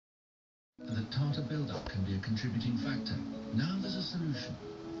tartar buildup can be a contributing factor. Now there's a solution.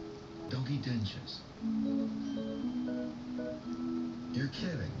 Doggy dentures. You're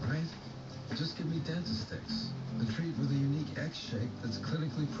kidding, right? Just give me Dentasticks, the treat with a unique X shape that's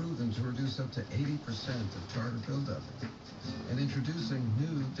clinically proven to reduce up to 80% of tartar buildup. And introducing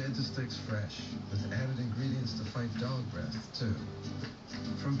new Dentasticks Fresh, with added ingredients to fight dog breath, too.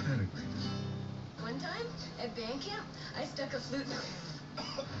 From Pedigree. One time, at band camp, I stuck a flute in...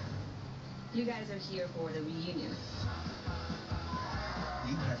 You guys are here for the reunion.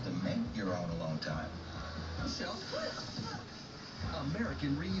 You have to make your own alone time. Michelle,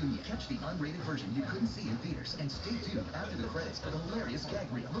 American Reunion. Catch the unrated version you couldn't see in theaters, and stay tuned after the credits for the hilarious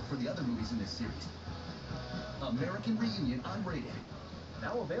gag reel. Look for the other movies in this series. American Reunion Unrated.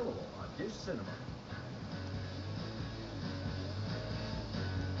 Now available on Dish Cinema.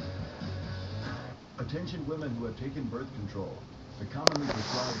 Attention women who have taken birth control. The commonly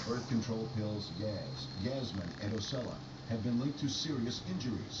prescribed birth control pills Yasmin, and Ocella have been linked to serious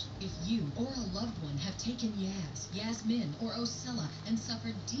injuries. If you or a loved one have taken Yasmin, or Ocella and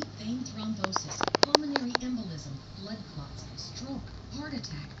suffered deep vein thrombosis, pulmonary embolism, blood clots, stroke, heart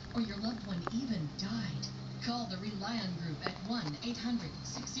attack, or your loved one even died, call the Rely On Group at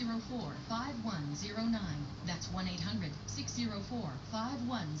 1-800-604-5109. That's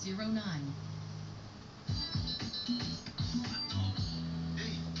 1-800-604-5109.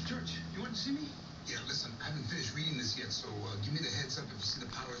 Hey, George, you want to see me? Yeah, listen, I haven't finished reading this yet, so give me the heads up if you see the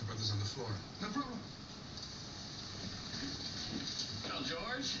Powers brothers on the floor. No problem. Well,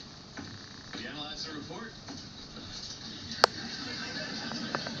 George, have you analyzed the report?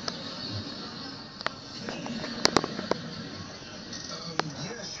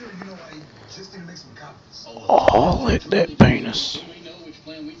 Yeah, sure. You know, I just need to make some copies. Oh, lick that penis. We know which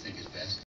plan we think.